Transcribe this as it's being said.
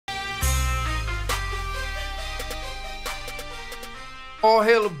All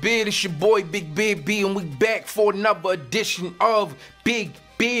hail a bid, it's your boy Big Bid B, and we back for another edition of Big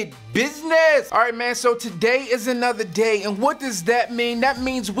Bid Business. Alright man, so today is another day, and what does that mean? That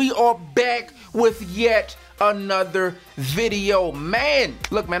means we are back with yet another video. Man,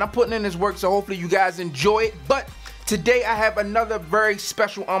 look man, I'm putting in this work, so hopefully you guys enjoy it, but today I have another very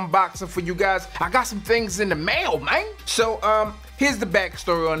special unboxing for you guys. I got some things in the mail, man. So, here's the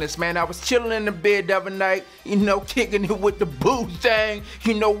backstory on this, man. I was chilling in the bed the other night, you know, kicking it with the boo thing,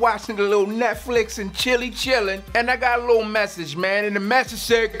 you know, watching a little Netflix and chilling, and I got a little message, man, and the message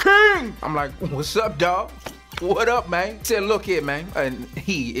said, King! I'm like, what's up, dog? What up, man? He said, look here, man, and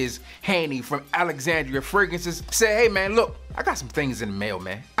he is Hanny from Alexandria Fragrances. Said, hey, man, look, I got some things in the mail,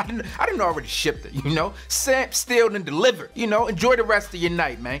 man. I didn't already shipped it, you know? Stamped, sealed, and delivered. You know, enjoy the rest of your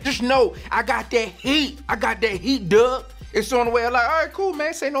night, man. Just know, I got that heat. I got that heat, Doug. It's on the way. I'm like, all right, cool,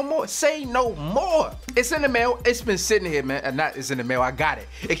 man. Say no more. Say no more. It's in the mail. It's been sitting here, man. Not it's in the mail. I got it.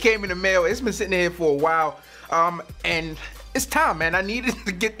 It came in the mail. It's been sitting here for a while. And it's time, man. I needed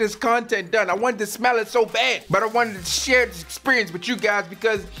to get this content done. I wanted to smell it so bad, but I wanted to share this experience with you guys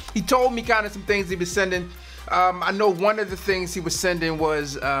because he told me kind of some things he was sending. I know one of the things he was sending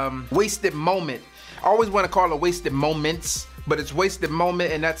was wasted moment. I always want to call it wasted moments, but it's wasted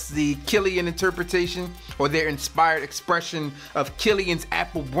moment, and that's the Kilian interpretation or their inspired expression of Kilian's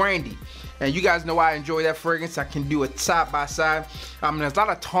apple brandy. And you guys know I enjoy that fragrance. I can do it side by side. There's a lot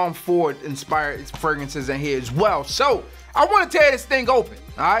of Tom Ford inspired fragrances in here as well. So I want to tear this thing open.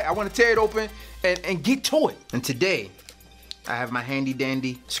 All right, I want to tear it open and get to it. And today I have my handy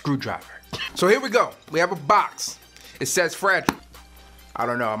dandy screwdriver. So here we go. We have a box. It says fragile. I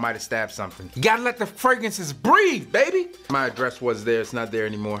don't know, I might have stabbed something. You gotta let the fragrances breathe, baby. My address was there, it's not there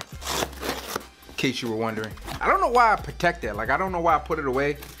anymore. In case you were wondering. I don't know why I protect it. Like, I don't know why I put it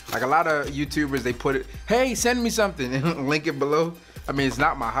away. Like a lot of YouTubers, they put it, hey, send me something, and link it below. I mean, it's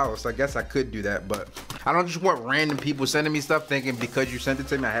not my house. I guess I could do that, but I don't just want random people sending me stuff thinking because you sent it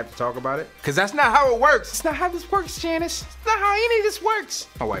to me, I have to talk about it. Because that's not how it works. It's not how this works, Janice. It's not how any of this works.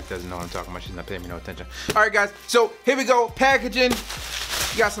 My wife doesn't know what I'm talking about. She's not paying me no attention. All right, guys. So here we go. Packaging.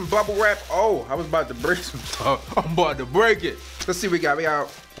 You got some bubble wrap. Oh, I was about to break some stuff. I'm about to break it. Let's see what we got. We got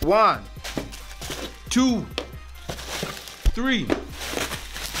 1, 2, 3.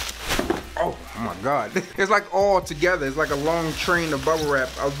 Oh my God. It's like all together. It's like a long train of bubble wrap.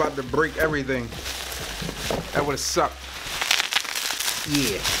 I was about to break everything. That would have sucked.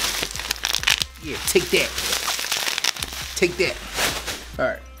 Yeah. Yeah, take that. Take that. All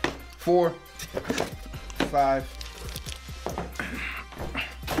right. 4, 5.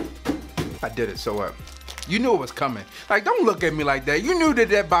 I did it, so what? You knew it was coming. Like, don't look at me like that. You knew that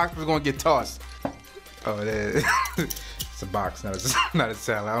that box was gonna get tossed. Oh, it is. It's a box, not a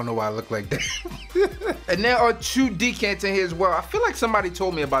salad. I don't know why I look like that. And there are 2 decants in here as well. I feel like somebody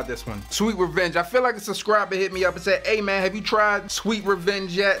told me about this one. Sweet Revenge. I feel like a subscriber hit me up and said, hey man, have you tried Sweet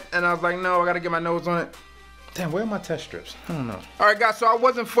Revenge yet? And I was like, no, I gotta get my nose on it. Damn, where are my test strips? I don't know. All right, guys, so I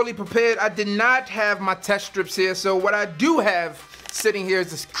wasn't fully prepared. I did not have my test strips here. So what I do have sitting here is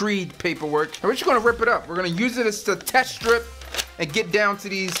this Creed paperwork. And we're just gonna rip it up. We're gonna use it as a test strip and get down to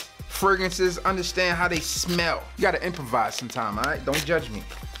these fragrances, understand how they smell. You gotta improvise sometime, all right? Don't judge me.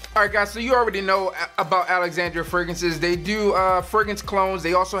 All right, guys, so you already know about Alexandria Fragrances. They do fragrance clones.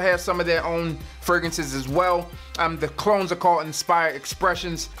 They also have some of their own fragrances as well. The clones are called Inspired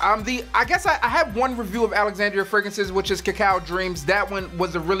Expressions. I guess I have one review of Alexandria Fragrances, which is Cacao Dreams. That one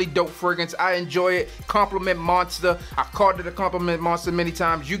was a really dope fragrance. I enjoy it. Compliment Monster. I called it a Compliment Monster many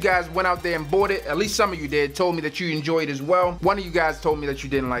times. You guys went out there and bought it. At least some of you did. Told me that you enjoyed it as well. One of you guys told me that you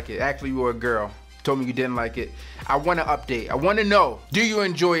didn't like it. Actually, you were a girl. Told me you didn't like it. I want to update. I want to know, do you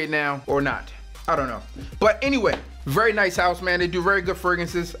enjoy it now or not? I don't know. But anyway, very nice house, man. They do very good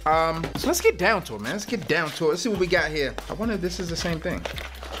fragrances. So let's get down to it, man. Let's get down to it. Let's see what we got here. I wonder if this is the same thing.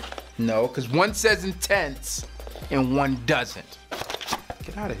 No, because one says intense and one doesn't.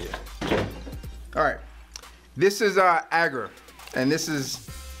 Get out of here. All right. This is Agar, and this is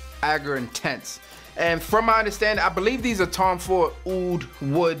Agar Intense. And from my understanding, I believe these are Tom Ford Oud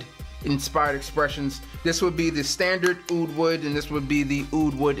Wood inspired expressions. This would be the standard Oud Wood, and this would be the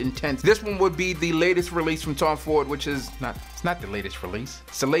Oud Wood Intense. This one would be the latest release from Tom Ford, which is it's not the latest release.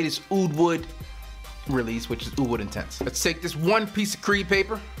 It's the latest Oud Wood release, which is Oud Wood Intense. Let's take this one piece of Creed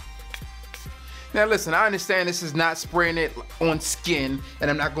paper. Now listen, I understand this is not spraying it on skin, and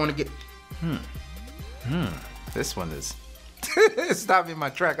I'm not going to get, this one is, stop me in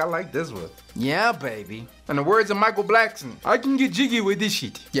my track. I like this one. Yeah, baby. In the words of Michael Blackson, I can get jiggy with this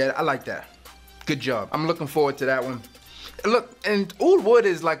shit. Yeah, I like that. Good job. I'm looking forward to that one. Look, and Oud Wood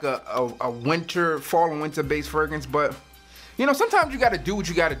is like a winter, fall and winter based fragrance, but You know, sometimes you gotta do what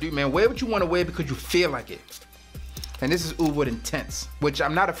you gotta do, man. Wear what you wanna wear because you feel like it. And this is Oud Wood Intense, which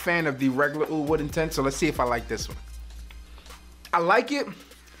I'm not a fan of the regular Oud Wood Intense, so let's see if I like this one. I like it.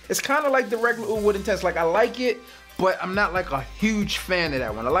 It's kind of like the regular Oud Wood Intense. Like, I like it, but I'm not like a huge fan of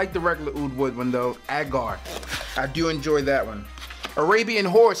that one. I like the regular Oud Wood one though, Agar. I do enjoy that one. Arabian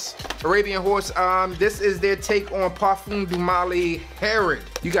Horse. Arabian Horse, this is their take on Parfums du Mali Herod.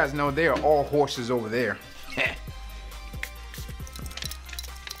 You guys know they are all horses over there.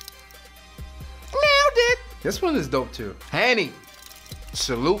 This one is dope too. Hanny,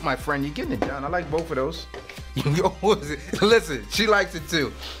 salute my friend. You're getting it done. I like both of those. Listen, she likes it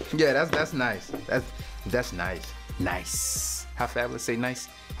too. Yeah, that's nice. That's nice. Nice. How fabulous? Say nice.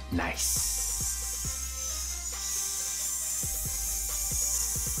 Nice.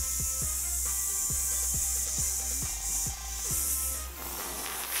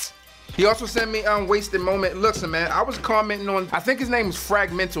 He also sent me Wasted Moment. Listen, man, I was commenting on, I think his name is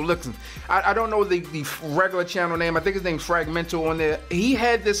Fragmental. Listen, I don't know the regular channel name. I think his name's Fragmental on there. He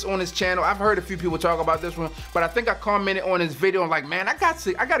had this on his channel. I've heard a few people talk about this one, but I think I commented on his video and like, man, I got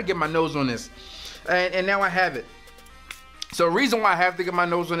to get my nose on this. And now I have it. So the reason why I have to get my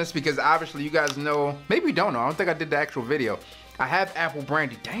nose on this, because obviously you guys know, maybe you don't know, I don't think I did the actual video. I have apple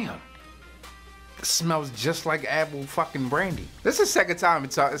brandy. Damn. It smells just like apple fucking brandy. This is the second time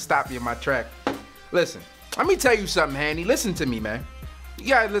it stopped me in my track. Listen, let me tell you something, Handy. Listen to me, man. You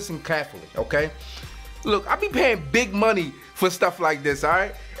gotta listen carefully, okay? Look, I be paying big money for stuff like this, all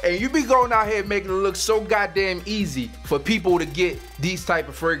right? And you be going out here making it look so goddamn easy for people to get these type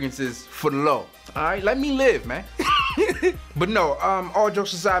of fragrances for the low. All right, let me live, man. But no, all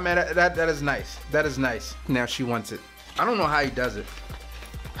jokes aside, man, that is nice. That is nice. Now she wants it. I don't know how he does it.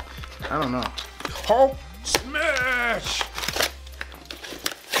 I don't know. Hulk smash!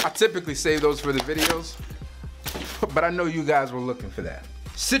 I typically save those for the videos, but I know you guys were looking for that.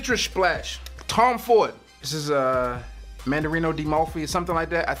 Citrus Splash, Tom Ford. This is Mandarino di Amalfi or something like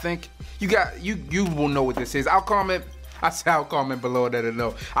that. I think you will know what this is. I'll comment below that to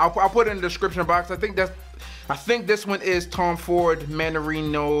know. I'll put it in the description box. I think this one is Tom Ford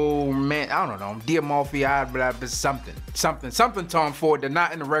Mandarino, I don't know, di Amalfi, something Tom Ford. They're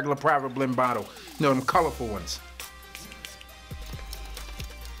not in the regular private blend bottle. You know, them colorful ones.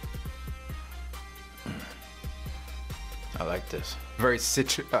 I like this. Very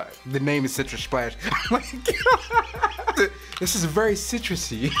citrus. The name is Citrus Splash. This is very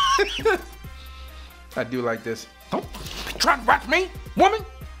citrusy. I do like this. Don't try to watch me, woman.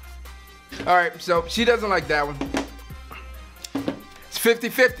 All right, so she doesn't like that one. It's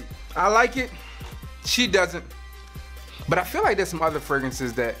 50-50. I like it. She doesn't. But I feel like there's some other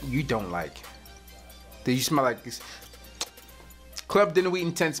fragrances that you don't like. That you smell like this. Club Dinner Wheat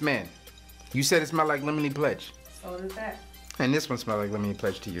Intense Man. You said it smelled like Lemony Pledge. So does that. And this one smells like Lemony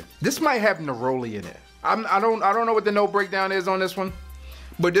Pledge to you. This might have neroli in it. I don't know what the note breakdown is on this one,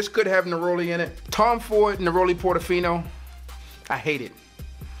 but this could have neroli in it. Tom Ford Neroli Portofino. I hate it.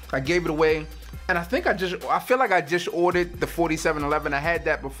 I gave it away, and I feel like I just ordered the 4711. I had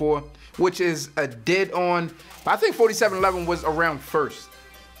that before, which is a dead on. I think 4711 was around first,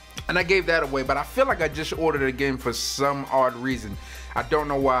 and I gave that away, but I feel like I just ordered it again for some odd reason. I don't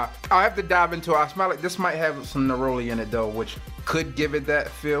know why. I'll have to dive into it. I smell like this might have some neroli in it though, which could give it that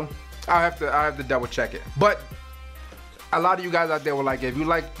feel. I'll have to double check it. But a lot of you guys out there will like it. If you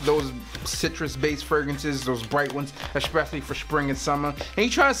like those citrus-based fragrances, those bright ones, especially for spring and summer, and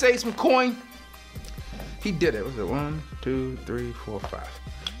you trying to save some coin, he did it. Was it 1, 2, 3, 4, 5?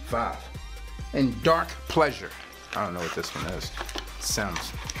 5. And Dark Pleasure. I don't know what this one is. It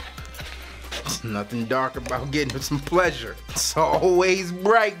sounds. There's nothing dark about getting some pleasure. It's always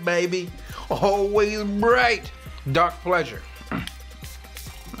bright, baby. Always bright. Dark Pleasure. All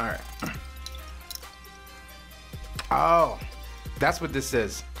right. Oh, that's what this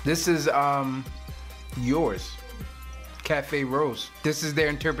is. This is yours, Cafe Rose. This is their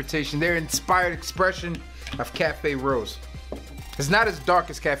interpretation, their inspired expression of Cafe Rose. It's not as dark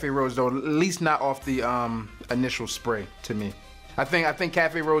as Cafe Rose though, at least not off the initial spray to me. I think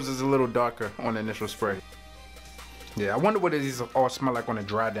Cafe Rose is a little darker on the initial spray. Yeah, I wonder what these all smell like on a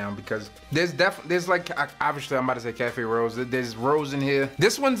dry down, because there's like, obviously I'm about to say Cafe Rose. There's rose in here.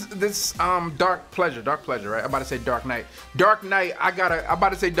 This one's Dark Pleasure, right? I'm about to say Dark Night. Dark Night, I'm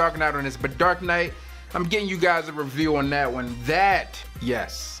about to say Dark Night on this, but Dark Night, I'm getting you guys a review on that one. That,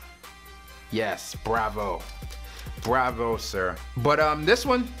 yes, bravo, sir. But this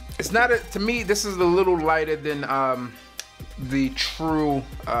one, it's not to me, this is a little lighter than the true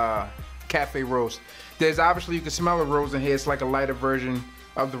Cafe Rose. There's obviously, you can smell the rose in here. It's like a lighter version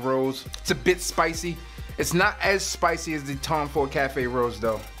of the rose. It's a bit spicy. It's not as spicy as the Tom Ford Cafe Rose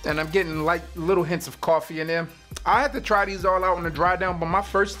though. And I'm getting like little hints of coffee in there. I have to try these all out on the dry down, but my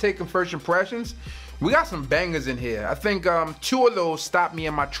first take and first impressions, we got some bangers in here. I think 2 of those stopped me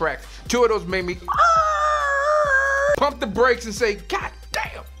in my tracks. 2 of those made me pump the brakes and say, God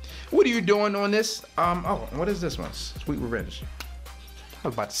damn, what are you doing on this? Oh, what is this one? Sweet Revenge. I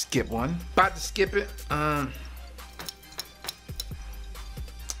was about to skip one. About to skip it. Got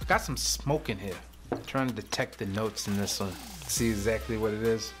some smoke in here. I'm trying to detect the notes in this one. See exactly what it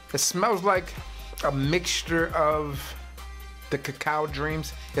is. It smells like a mixture of the Cacao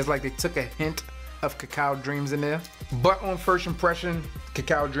Dreams. It's like they took a hint of Cacao Dreams in there. But on first impression,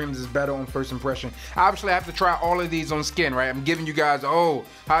 Cacao Dreams is better on first impression. Obviously, I have to try all of these on skin, right? I'm giving you guys, oh,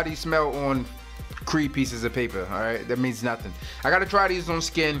 how these smell on Creed pieces of paper, all right? That means nothing. I gotta try these on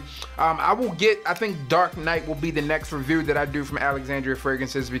skin. I think Dark Knight will be the next review that I do from Alexandria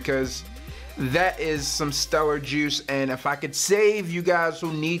Fragrances, because that is some stellar juice. And if I could save you guys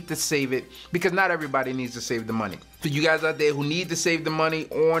who need to save it, because not everybody needs to save the money. For you guys out there who need to save the money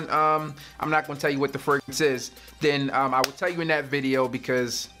on, I'm not gonna tell you what the fragrance is, then I will tell you in that video,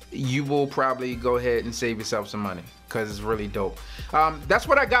 because you will probably go ahead and save yourself some money, because it's really dope. That's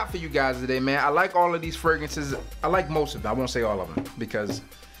what I got for you guys today, man. I like all of these fragrances. I like most of them. I won't say all of them, because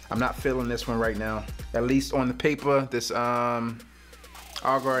I'm not feeling this one right now. At least on the paper, this Agar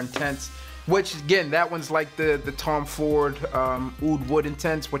Intense, which again, that one's like the Tom Ford Oud Wood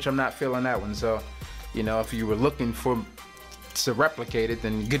Intense, which I'm not feeling that one. So, you know, if you were looking to replicate it,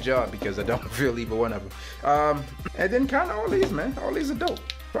 then good job, because I don't feel either one of them. And then kind of all these, man. All these are dope.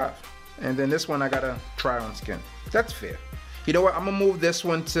 5. And then this one I gotta try on skin. That's fair. You know what? I'm gonna move this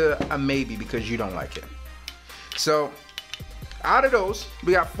one to a maybe, because you don't like it. So out of those,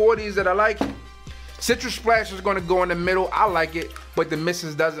 we got 4 of these that I like. Citrus Splash is gonna go in the middle. I like it, but the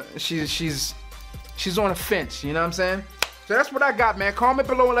missus doesn't. She's on a fence. You know what I'm saying? So that's what I got, man. Comment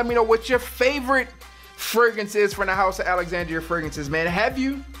below and let me know what your favorite fragrance is from the house of Alexandria Fragrances, man. Have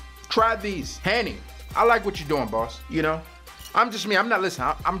you tried these? Hanny, I like what you're doing, boss. You know, I'm just me. I'm not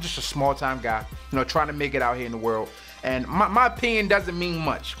listening. I'm just a small time guy, you know, trying to make it out here in the world. And my opinion doesn't mean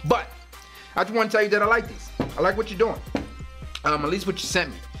much, but I just want to tell you that I like these. I like what you're doing. At least what you sent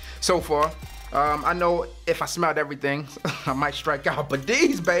me so far. I know if I smelled everything, I might strike out, but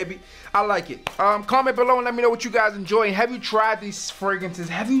these, baby, I like it. Comment below and let me know what you guys enjoy. Have you tried these fragrances?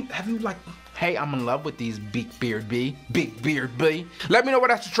 Have you like, hey, I'm in love with these Big Beard B. Let me know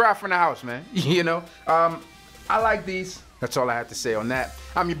what I should try from the house, man. You know, I like these. That's all I have to say on that.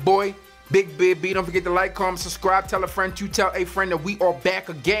 I'm your boy, Big Beard B. Don't forget to like, comment, subscribe, tell a friend to tell a friend that we are back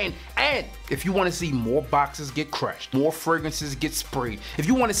again. And if you want to see more boxes get crushed, more fragrances get sprayed, if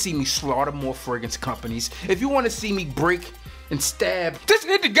you want to see me slaughter more fragrance companies, if you want to see me break and stab, just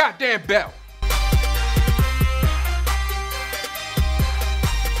hit the goddamn bell.